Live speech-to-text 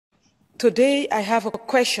Today, I have a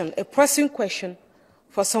question, a pressing question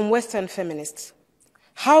for some Western feminists.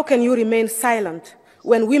 How can you remain silent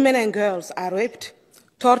when women and girls are raped,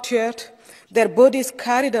 tortured, their bodies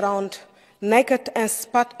carried around naked and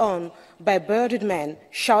spat on by bearded men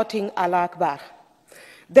shouting Allah Akbar?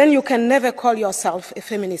 Then you can never call yourself a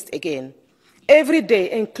feminist again. Every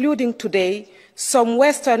day, including today, some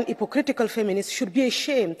Western hypocritical feminists should be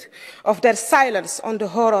ashamed of their silence on the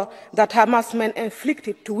horror that Hamas men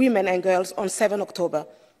inflicted to women and girls on 7 October.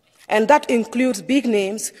 And that includes big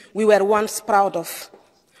names we were once proud of.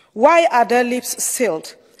 Why are their lips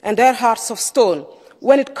sealed and their hearts of stone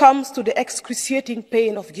when it comes to the excruciating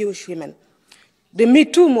pain of Jewish women? The Me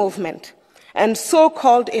Too movement and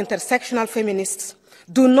so-called intersectional feminists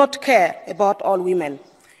do not care about all women.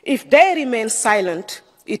 If they remain silent,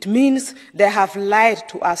 it means they have lied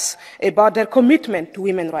to us about their commitment to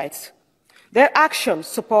women's rights. Their actions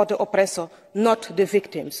support the oppressor, not the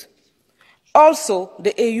victims. Also,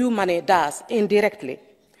 the EU money does, indirectly.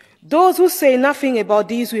 Those who say nothing about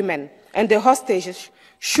these women and the hostages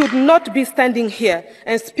should not be standing here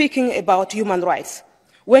and speaking about human rights.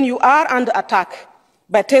 When you are under attack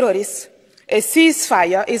by terrorists, a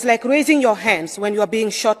ceasefire is like raising your hands when you are being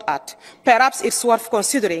shot at. Perhaps it's worth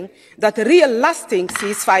considering that a real lasting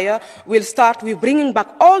ceasefire will start with bringing back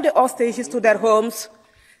all the hostages to their homes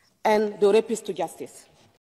and the rapists to justice.